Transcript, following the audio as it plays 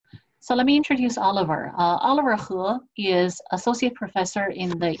So let me introduce Oliver. Oliver He is Associate Professor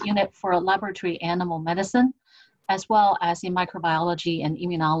in the Unit for Laboratory Animal Medicine, as well as in microbiology and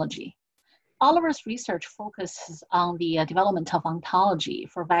immunology. Oliver's research focuses on the development of ontology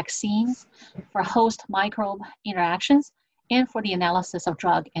for vaccines, for host microbe interactions, and for the analysis of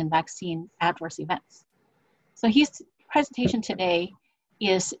drug and vaccine adverse events. So his presentation today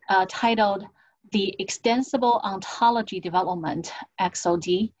is titled The eXtensible Ontology Development,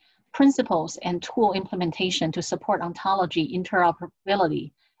 XOD, Principles and Tool Implementation to Support Ontology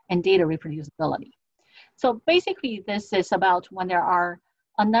Interoperability and Data Reproducibility. So basically this is about when there are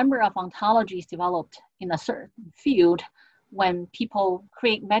a number of ontologies developed in a certain field, when people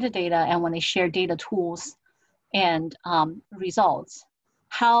create metadata and when they share data tools and results,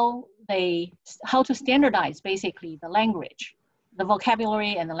 how to standardize basically the language, the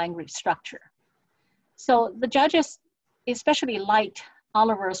vocabulary and the language structure. So the judges especially liked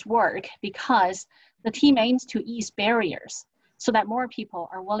Oliver's work because the team aims to ease barriers so that more people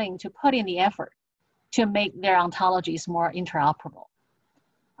are willing to put in the effort to make their ontologies more interoperable.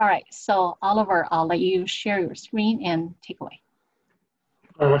 All right, so Oliver, I'll let you share your screen and take away.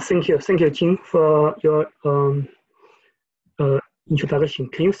 Thank you, Jing, for your introduction.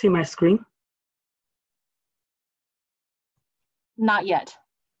 Can you see my screen? Not yet.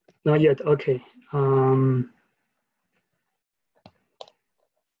 Not yet, okay.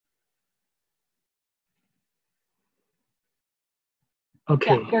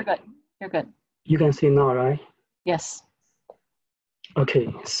 Okay. Yeah, you're good. You're good. You can see now, right? Yes.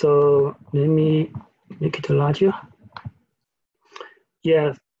 Okay, so let me make it larger.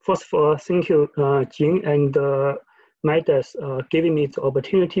 Yeah, first of all, thank you, Jing and MIDAS giving me the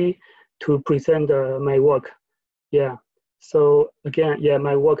opportunity to present my work. Yeah, so again, yeah,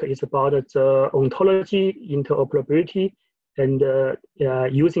 my work is about the ontology, interoperability, and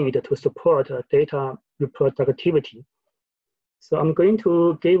using it to support data reproducibility. So I'm going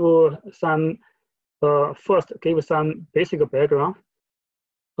to give some, first give some basic background.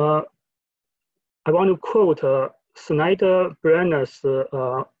 I want to quote Snyder-Brenner's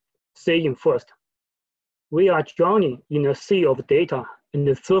saying first. We are drowning in a sea of data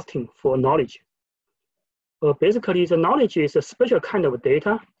and thirsting for knowledge. Basically, the knowledge is a special kind of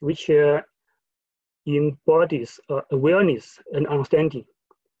data which embodies awareness and understanding.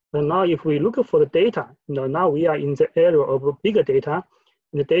 And now if we look for the data, now we are in the era of bigger data.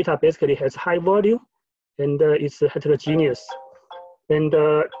 And the data basically has high value and it's heterogeneous. And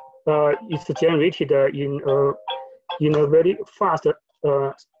it's generated in a very fast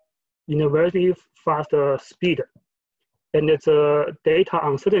speed, and the data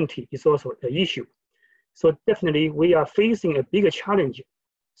uncertainty is also an issue. So definitely we are facing a bigger challenge.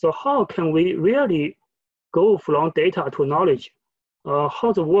 So how can we really go from data to knowledge?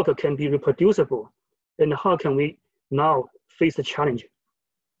 How the work can be reproducible, and how can we now face the challenge?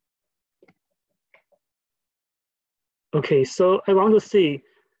 Okay, so I want to say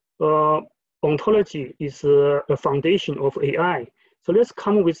ontology is a foundation of AI. So let's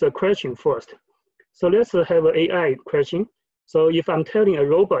come with a question first. So let's have an AI question. So if I'm telling a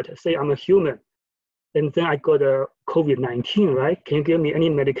robot, say I'm a human, and then I got a COVID-19, right? Can you give me any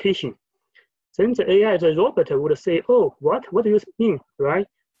medication? Then the AI, the robot would say, oh, what do you mean, right?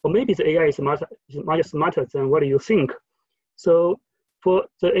 Or maybe the AI is much smarter than what you think. So for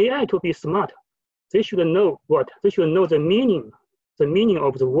the AI to be smart, they should know what? They should know the meaning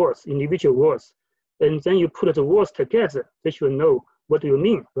of the words, individual words. And then you put the words together, they should know what do you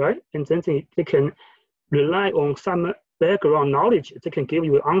mean, right? And then they can rely on some background knowledge, they can give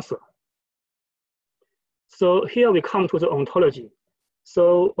you an answer. So here we come to the ontology.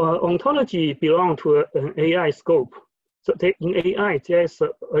 So ontology belongs to an AI scope. So in AI, there's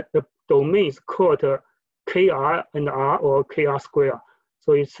a domain called KR and R, or KR square.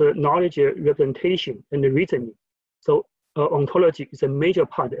 So it's knowledge representation and reasoning. So ontology is a major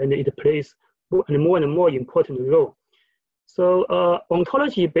part, and it plays more and more important role. So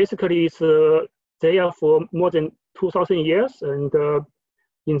ontology basically is there for more than 2,000 years, and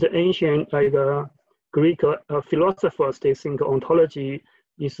in the ancient Greek philosophers, they think ontology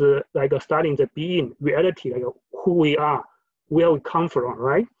is like studying the being, reality, like who we are, where we come from,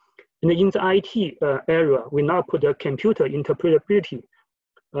 right? And in the IT area, we now put the computer-interpretability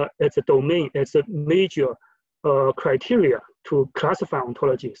as a domain, as a major criteria to classify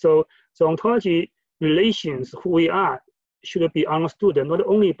ontology. So ontology relations, who we are, should be understood not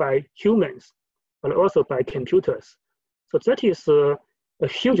only by humans, but also by computers. So that is a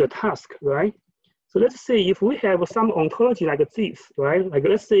huge task, right? So let's say if we have some ontology like this, right? Like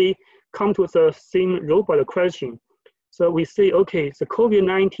let's say come to the same robot question. So we say, okay, the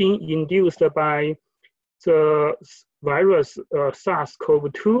COVID-19 induced by the virus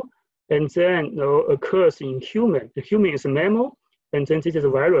SARS-CoV-2, and then occurs in human. The human is a mammal, and then this is a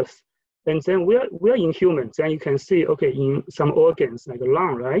virus. And then we're in humans. Then you can see, okay, in some organs like the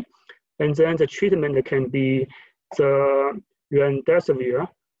lung, right? And then the treatment can be the remdesivir,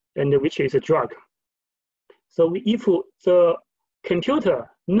 and which is a drug. So if the computer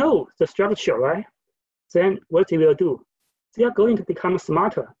knows the structure, right? Then what they will do? They are going to become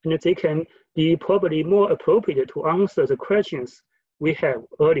smarter, and they can be probably more appropriate to answer the questions we have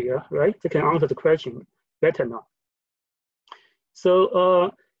earlier, right? They can answer the question better now.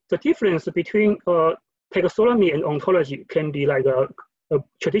 So the difference between taxonomy and ontology can be like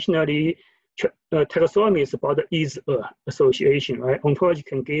traditionally, taxonomy is about the is-a association, right? Ontology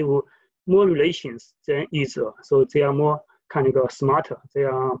can give more relations than is-a, so they are more kind of smarter. They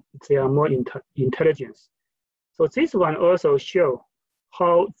are more intelligent. So this one also show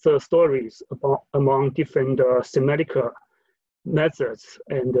how the stories among different semantic methods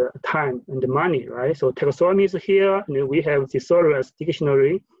and time and money, right? So taxonomy is here, and then we have thesaurus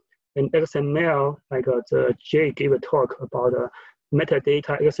dictionary and XML, like Jay gave a talk about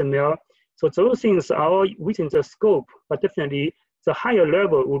metadata XML. So those things are within the scope, but definitely the higher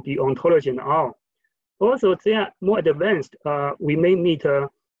level will be ontology and all. Also, they are more advanced. We may meet the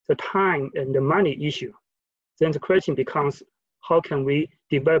time and the money issue. Then the question becomes, how can we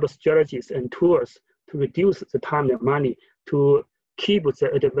develop strategies and tools to reduce the time and money to keep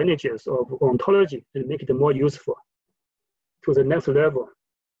the advantages of ontology and make it more useful to the next level?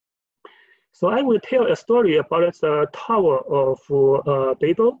 So I will tell a story about the Tower of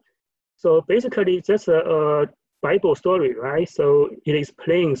Babel. So basically, that's a Bible story, right? So it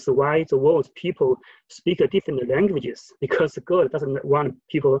explains why the world's people speak different languages, because God doesn't want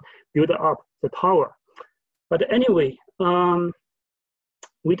people build up the tower. But anyway,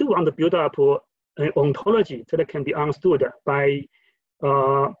 we do want to build up an ontology that can be understood by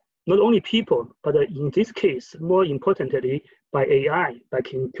not only people, but in this case, more importantly, by AI, by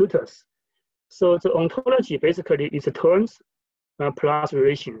computers. So the ontology basically is the terms plus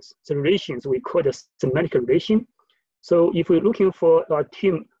relations. The relations we call the semantic relation. So if we're looking for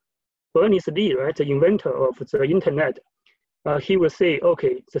Tim Berners-Lee, right, the inventor of the internet, he will say,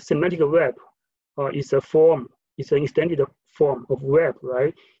 okay, the semantic web is a form, it's an extended form of web,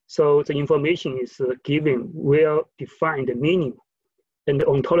 right? So the information is given well-defined meaning, and the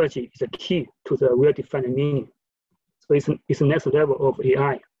ontology is a key to the well-defined meaning. So it's the next level of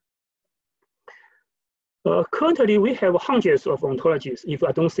AI. Currently, we have hundreds of ontologies, if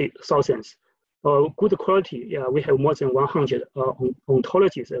I don't say thousands. Good quality, yeah, we have more than 100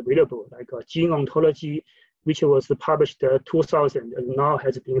 ontologies available, like gene ontology, which was published 2000 and now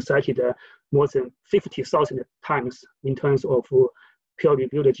has been cited more than 50,000 times in terms of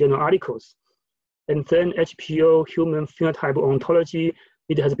peer-reviewed journal articles. And then HPO, human phenotype ontology,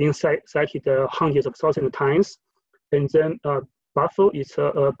 it has been cited hundreds of thousands of times. And then Buffalo is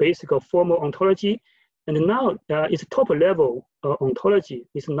a basic formal ontology. And now its top level ontology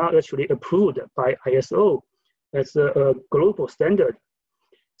is now actually approved by ISO as a global standard.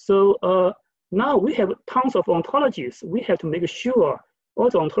 So now we have tons of ontologies. We have to make sure all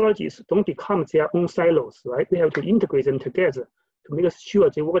the ontologies don't become their own silos, right? We have to integrate them together to make sure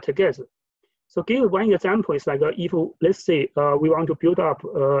they work together. So give one example is like if, let's say, we want to build up,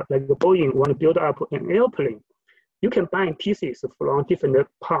 like Boeing want to build up an airplane. You can buy pieces from different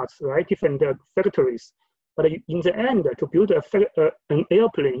parts, right? Different factories. But in the end, to build an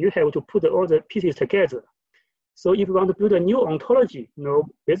airplane, you have to put all the pieces together. So if you want to build a new ontology,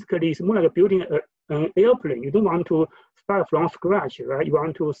 basically it's more like building an airplane. You don't want to start from scratch, right? You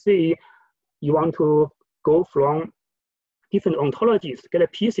want to go from different ontologies,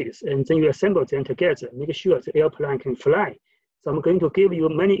 get pieces, and then you assemble them together, make sure the airplane can fly. So I'm going to give you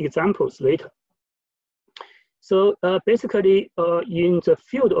many examples later. So basically, in the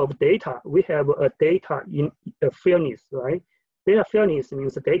field of data, we have a data in fairness, right? Data fairness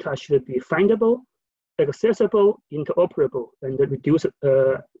means the data should be findable, accessible, interoperable, and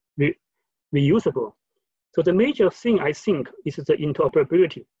reusable. So the major thing I think is the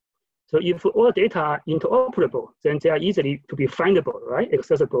interoperability. So if all data are interoperable, then they are easily to be findable, right?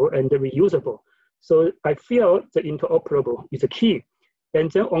 Accessible and reusable. So I feel the interoperable is the key.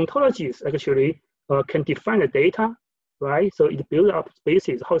 And then ontologies actually can define the data, right? So it builds up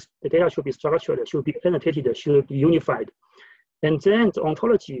spaces, how the data should be structured, should be annotated, should be unified. And then the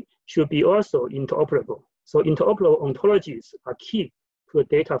ontology should be also interoperable. So interoperable ontologies are key to the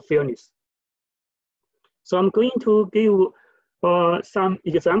data fairness. So I'm going to give some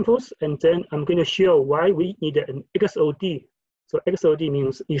examples, and then I'm going to show why we need an XOD. So XOD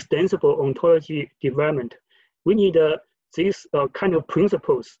means extensible ontology development. We need these kind of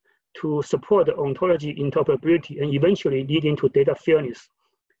principles to support the ontology interoperability and eventually leading to data fairness.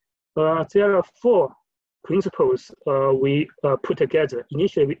 There are 4 principles we put together.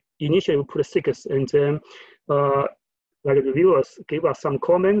 Initially we put 6, and then like the reviewers gave us some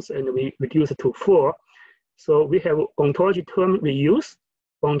comments, and we reduced it to 4. So we have ontology term reuse,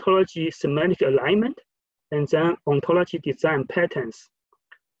 ontology semantic alignment, and then ontology design patterns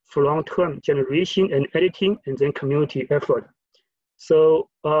from term generation and editing, and then community effort. So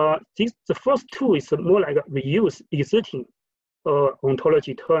the first 2 is more like reuse existing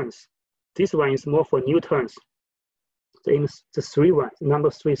ontology terms. This one is more for new terms. The 3 one, number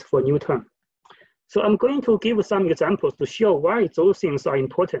 3 is for new term. So I'm going to give some examples to show why those things are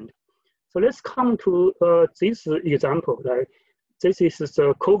important. So let's come to this example. Right? This is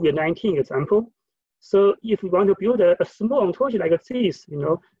the COVID-19 example. So if we want to build a small ontology like this,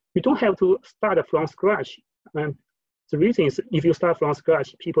 you don't have to start from scratch. And the reason is if you start from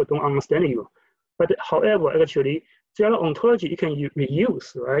scratch, people don't understand you. But however, actually, there are ontology you can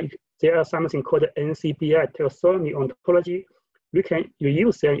reuse, right? There are something called NCBI taxonomy ontology. You can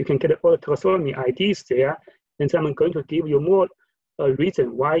reuse them. You can get all the taxonomy IDs there. And then I'm going to give you more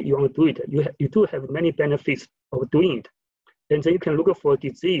reason why you want to do it. You do have many benefits of doing it. And then you can look for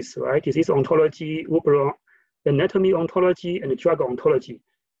disease, right? Disease ontology, overall anatomy ontology, and drug ontology.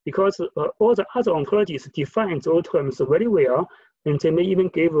 Because all the other ontologies define those terms very well, and they may even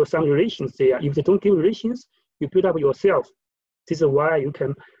give some relations there. If they don't give relations, you build up yourself. This is why you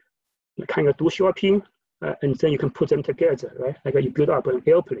can kind of do shopping, and then you can put them together, right? Like you build up an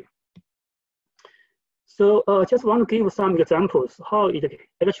airplane. So just want to give some examples how it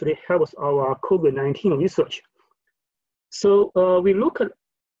actually helps our COVID-19 research. So we look at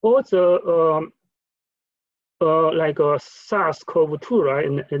all the SARS-CoV-2, right,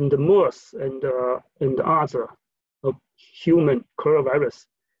 and the MERS and the other human coronavirus.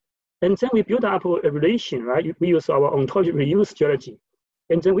 And then we build up a relation, right? We use our ontology reuse strategy.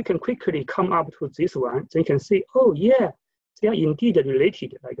 And then we can quickly come up to this one. So you can see, oh yeah, they are indeed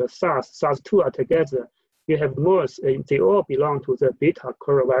related, like SARS-2 are together. You have MERS, and they all belong to the beta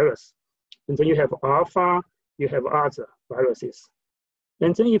coronavirus. And then you have alpha, you have other viruses.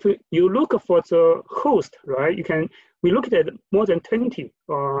 And then if you look for the host, right, we looked at more than 20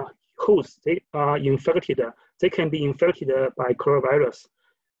 hosts, they are infected. They can be infected by coronavirus.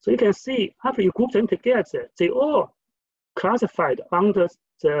 So you can see after you group them together, they all classified under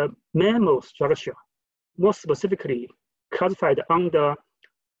the mammal structure, more specifically classified under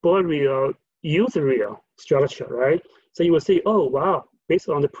burial usurial structure, right? So you will see, oh wow, based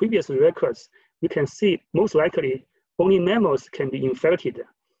on the previous records, we can see most likely only mammals can be infected.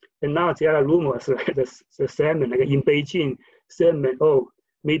 And now there are rumors like the salmon, like in Beijing, salmon, oh,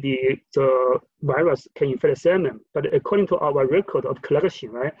 maybe the virus can infect salmon. But according to our record of collection,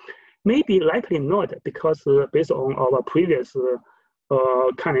 right, maybe likely not, because based on our previous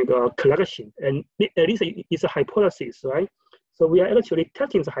collection, and at least it's a hypothesis, right? So we are actually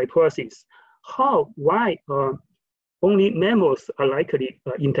testing the hypothesis. Why only mammals are likely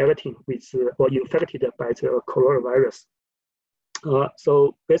interacting with or infected by the coronavirus.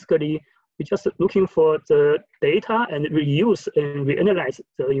 So basically, we're just looking for the data and reuse and reanalyze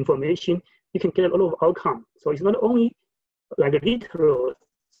the information. You can get a lot of outcome. So it's not only like literal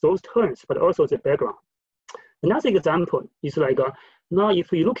those terms, but also the background. Another example is like now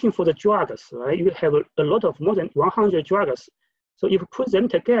if you're looking for the drugs, right? You have a lot of more than 100 drugs. So if you put them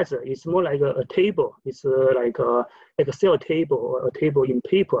together, it's more like a table. It's like a Excel table or a table in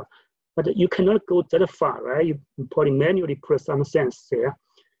paper. But you cannot go that far, right? You probably manually put some sense there.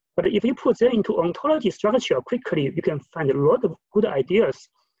 But if you put them into ontology structure quickly, you can find a lot of good ideas.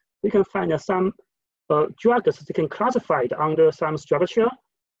 You can find some drugs that can classify it under some structure.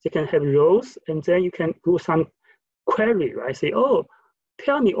 They can have roles, and then you can do some query, right? Say, oh,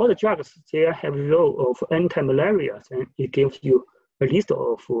 tell me all the drugs they have role of anti-malaria, and it gives you a list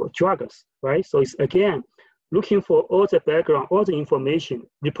of drugs, right? So it's again looking for all the background, all the information,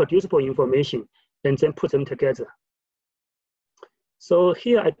 reproducible information, and then put them together. So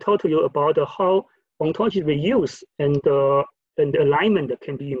here I talked to you about how ontology reuse and alignment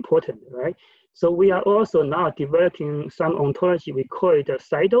can be important, right? So we are also now developing some ontology. We call it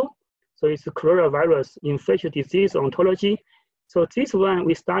CIDO. So it's the coronavirus infectious disease ontology. So this one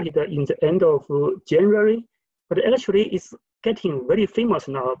we started in the end of January, but actually it's getting very famous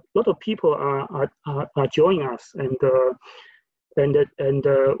now. A lot of people are joining us and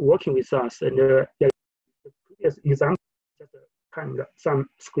working with us. And the previous example just kind of some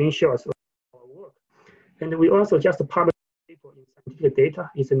screenshots of our work. And we also just published a paper in Scientific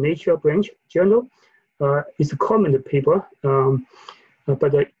Data. It's a Nature branch journal. It's a comment paper,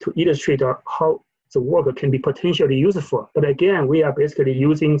 but to illustrate how the work can be potentially useful. But again, we are basically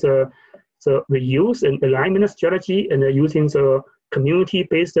using the reuse and alignment strategy and using the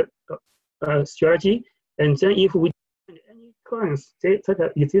community-based strategy. And then if we find any terms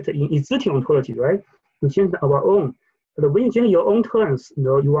that exist in existing ontology, right, we generate our own. But when you generate your own terms,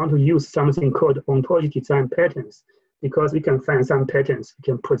 you want to use something called ontology design patterns, because we can find some patterns, we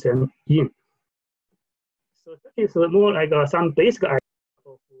can put them in. So that is more like some basic idea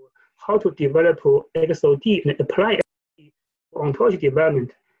of how to develop XOD and apply XOD for ontology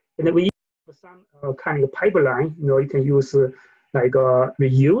development. And we use some kind of pipeline. You can use like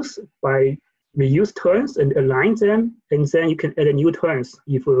reuse by reuse terms and align them, and then you can add new terms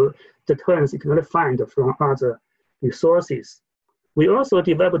if the terms you cannot find from other resources. We also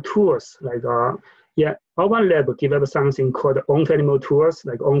develop tools like our lab developed something called OntAnimal tools,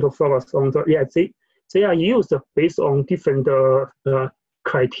 like OntoForest, they are used based on different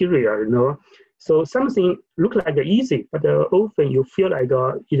criteria, So something look like easy, but often you feel like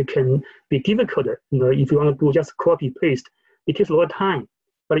it can be difficult, if you want to do just copy paste, it takes a lot of time.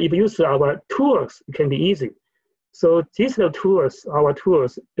 But if you use our tools, it can be easy. So these tools, our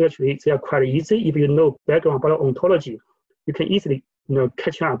tools, actually they are quite easy. If you know background about ontology, you can easily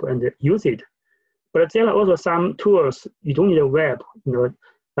catch up and use it. But there are also some tools you don't need a web,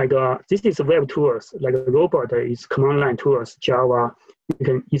 like this is web tools, like a robot is command line tools, Java, you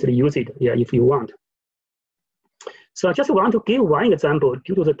can easily use it, if you want. So I just want to give one example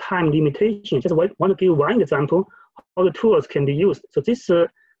due to the time limitation. Just want to give one example how the tools can be used. So this A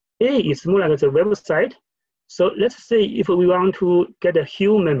is more like the website. So let's say if we want to get a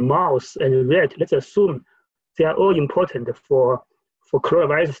human, mouse, and rat, let's assume they are all important for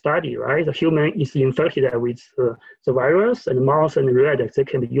coronavirus study, right? The human is infected with the virus, and mouse and rat, they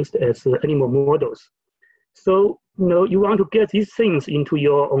can be used as animal models. So you want to get these things into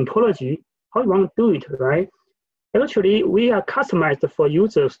your ontology. How you want to do it, right? Actually, we are customized for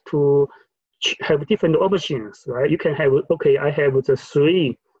users to have different options, right? You can have, okay, I have the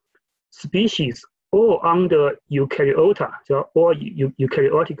 3 species all under eukaryota, so all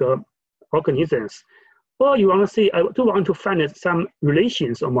eukaryotic organisms. Or you want to say, I do want to find some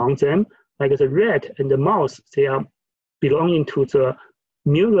relations among them, like the rat and the mouse, they are belonging to the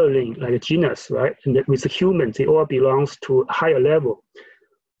murreling, like a genus, right? And with the humans, they all belongs to a higher level.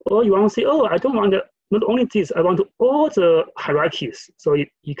 Or you want to say, oh, I don't want not only this, I want all the hierarchies. So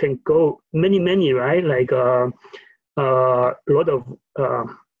you can go many, right? Like a lot of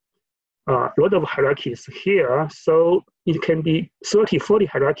hierarchies here. So it can be 30, 40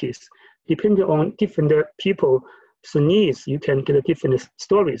 hierarchies. Depending on different people's needs, you can get different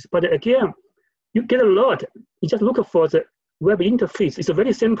stories. But again, you get a lot. You just look for the web interface. It's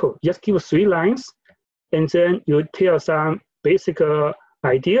very simple. You just give 3 lines, and then you tell some basic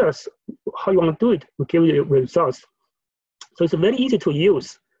ideas how you want to do it. We give you results. So it's very easy to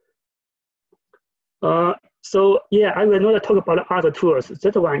use. So yeah, I will not talk about other tools.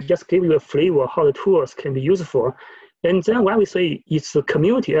 That one just give you a flavor how the tools can be useful. And then why we say it's a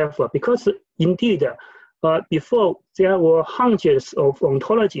community effort, because indeed, before there were hundreds of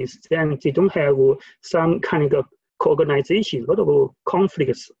ontologies, then they don't have some kind of co-organization, a lot of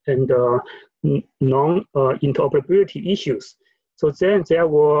conflicts and non-interoperability issues. So then there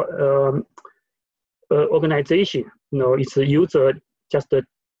were organization, it's a user just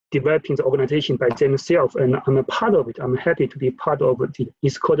developing the organization by themselves, and I'm a part of it. I'm happy to be part of it.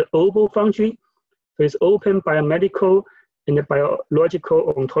 It's called OBO Foundry. So it's Open Biomedical and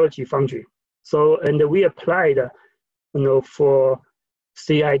Biological Ontology Foundry. So, and we applied, for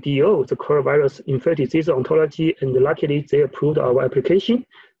CIDO, the coronavirus infectious disease ontology, and luckily they approved our application.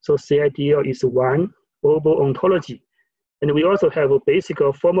 So CIDO is one OBO ontology. And we also have a basic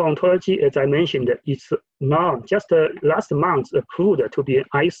formal ontology, as I mentioned, it's now just last month approved to be an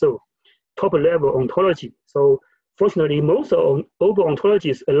ISO top level ontology. So fortunately, most of OBO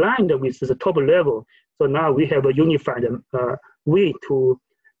ontologies aligned with the top level. So now we have a unified way to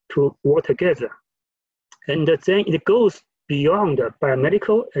work together. And then it goes beyond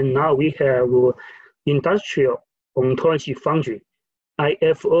biomedical, and now we have industrial ontology foundry,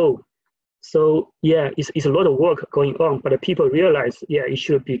 IFO. So yeah, it's a lot of work going on, but people realize, yeah, it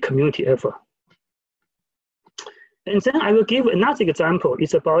should be community effort. And then I will give another example.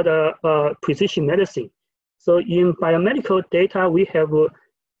 It's about precision medicine. So in biomedical data, we have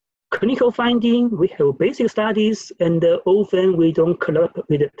clinical finding, we have basic studies, and often we don't collect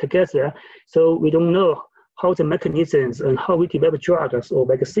it together. So we don't know how the mechanisms and how we develop drugs or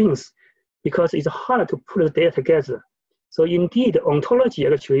vaccines, because it's hard to put the data together. So indeed, ontology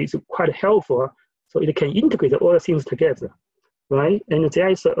actually is quite helpful, so it can integrate all the things together, right? And there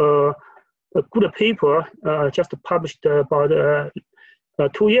is a good paper just published about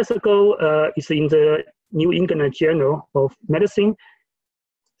 2 years ago. It's in the New England Journal of Medicine.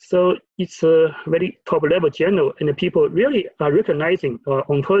 So it's a very top level journal, and the people really are recognizing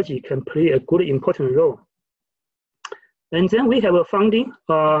ontology can play a good important role. And then we have a funding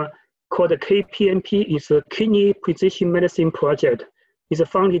called the KPMP. It's a Kidney Precision Medicine Project. It's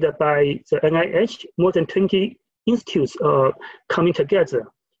funded by the NIH, more than 20 institutes coming together.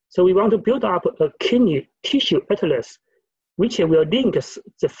 So we want to build up a kidney tissue atlas, which will link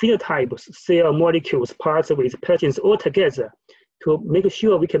the phenotypes, cell molecules, pathways, patterns all together to make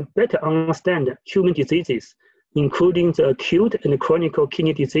sure we can better understand human diseases, including the acute and chronic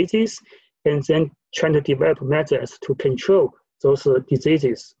kidney diseases, and then trying to develop methods to control those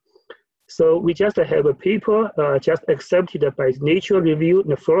diseases. So we just have a paper just accepted by Nature Review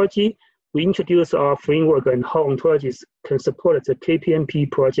Nephrology. We introduce our framework and how ontologies can support the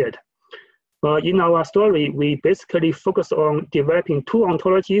KPMP project. In our story, we basically focus on developing two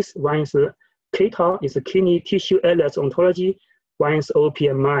ontologies. One is KTOR, is a kidney tissue atlas ontology. One is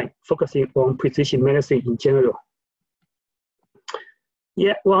OPMI, focusing on precision medicine in general.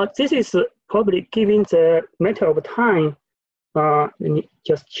 Yeah, well, this is probably given the matter of time. Let me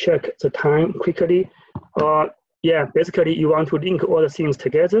just check the time quickly. Yeah, basically you want to link all the things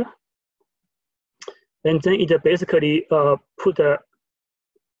together. And then it basically put the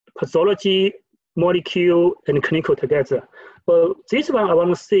pathology, molecule, and clinical together. Well, this one I want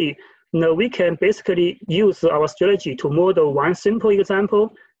to see, we can basically use our strategy to model one simple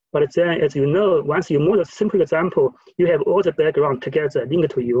example, but then, as you know, once you model a simple example, you have all the background together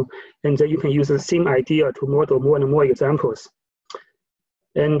linked to you, and then you can use the same idea to model more and more examples.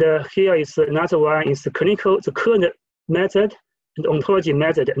 And here is another one, is the current method and ontology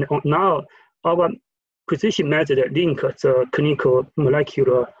method, and now our precision method link the clinical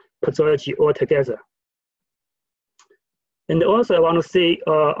molecular pathology all together. And also I want to see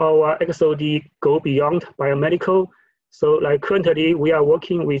our XOD go beyond biomedical. So like currently we are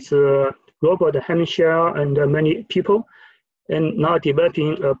working with Robert Hampshire and many people, and now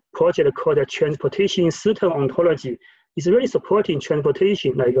developing a project called the Transportation System Ontology. It's really supporting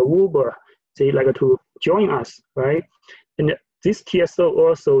transportation, like Uber, they like to join us, right? And this TSO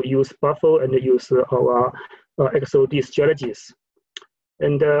also use Buffalo and use our XOD strategies.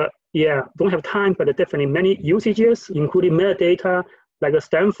 And yeah, don't have time, but definitely many usages, including metadata, like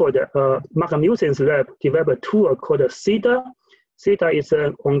Stanford, Mark Musen's lab developed a tool called CEDA. CEDA is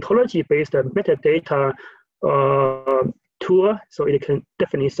an ontology-based metadata tool, so it can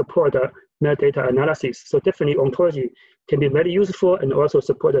definitely support metadata analysis. So definitely ontology can be very useful and also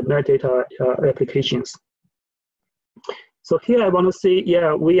support the metadata applications. So here I want to say,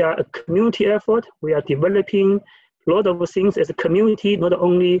 yeah, we are a community effort. We are developing a lot of things as a community, not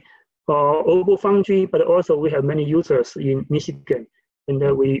only Oval Foundry, but also we have many users in Michigan. And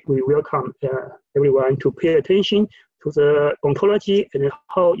we welcome everyone to pay attention to the ontology and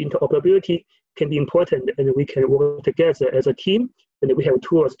how interoperability can be important, and we can work together as a team, and we have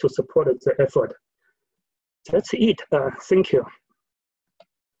tools to support the effort. That's it. Thank you.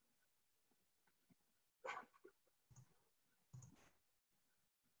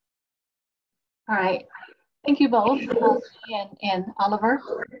 All right. Thank you both, and Oliver.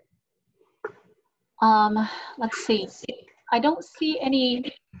 Let's see. I don't see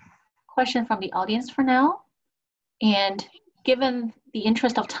any question from the audience for now. And given the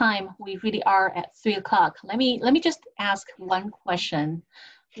interest of time, we really are at 3 o'clock. Let me just ask one question,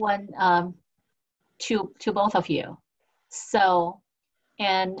 to both of you. So,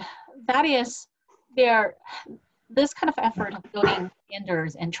 and that is, this kind of effort of building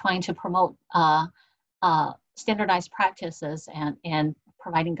standards and trying to promote standardized practices and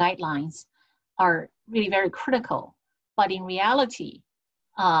providing guidelines are really very critical. But in reality,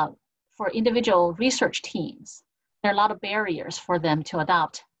 for individual research teams, there are a lot of barriers for them to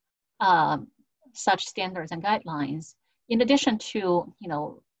adopt such standards and guidelines. In addition to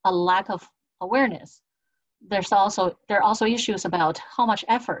a lack of awareness, there are also issues about how much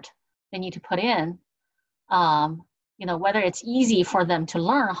effort they need to put in. Whether it's easy for them to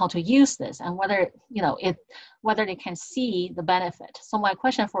learn how to use this, and whether whether they can see the benefit. So my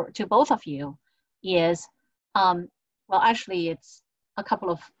question to both of you is, well, actually, it's a couple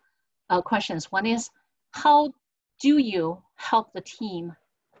of questions. One is, how do you help the team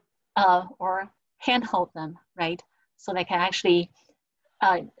or handhold them, right? So they can actually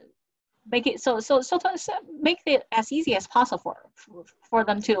make it so make it as easy as possible for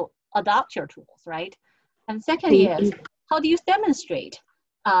them to adopt your tools, right? And second is, how do you demonstrate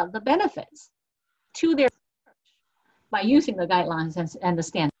the benefits to their research by using the guidelines and the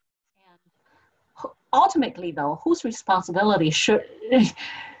standards? And ultimately, though, whose responsibility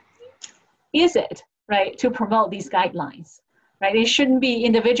is it, right, to promote these guidelines, right? It shouldn't be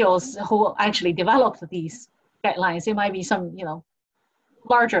individuals who actually developed these guidelines. It might be some,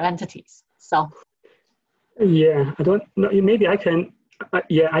 larger entities. So. Yeah, I don't know. Maybe I can.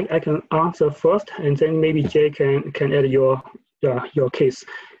 I can answer first, and then maybe Jay can add your case.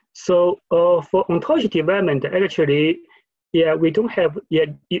 So for ontology development, actually, we don't have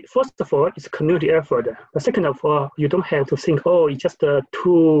first of all, it's community effort. But second of all, you don't have to think, oh, it's just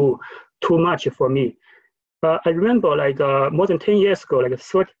too much for me. I remember like more than 10 years ago, like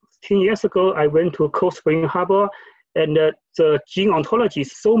 13 years ago, I went to Cold Spring Harbor, and the gene ontology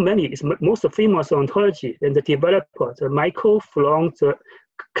is so many. It's most famous ontology, and the developer, the Michael from the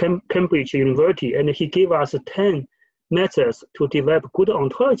Cambridge University, and he gave us 10 methods to develop good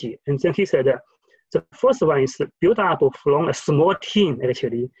ontology. And then he said, the first one is built up from a small team.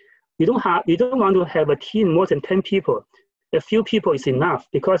 Actually, you don't want to have a team more than 10 people. A few people is enough,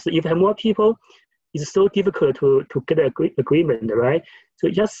 because if you have more people, it's so difficult to get an agreement, right? So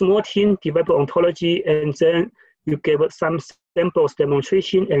just small team develop ontology, and then you give some samples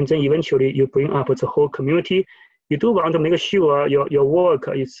demonstration, and then eventually you bring up the whole community. You do want to make sure your work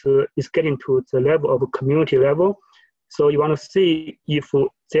is getting to the level of community level. So you want to see if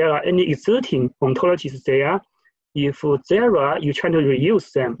there are any existing ontologies there. If there are, you try to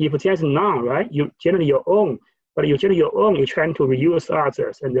reuse them. If there's none, right, you generate your own. But you generate your own, you're trying to reuse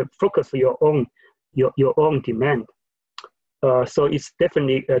others and focus your own demand. So it's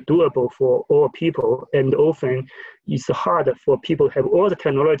definitely doable for all people, and often it's hard for people to have all the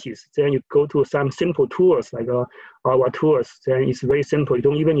technologies. Then you go to some simple tools like our tools, then it's very simple. You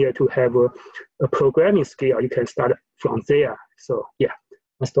don't even need to have a programming skill. You can start from there. So yeah,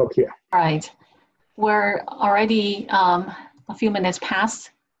 I'll stop here. All right, we're already a few minutes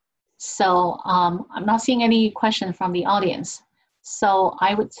past, so I'm not seeing any questions from the audience. So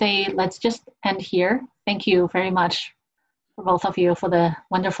I would say let's just end here. Thank you very much for both of you for the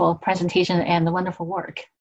wonderful presentation and the wonderful work.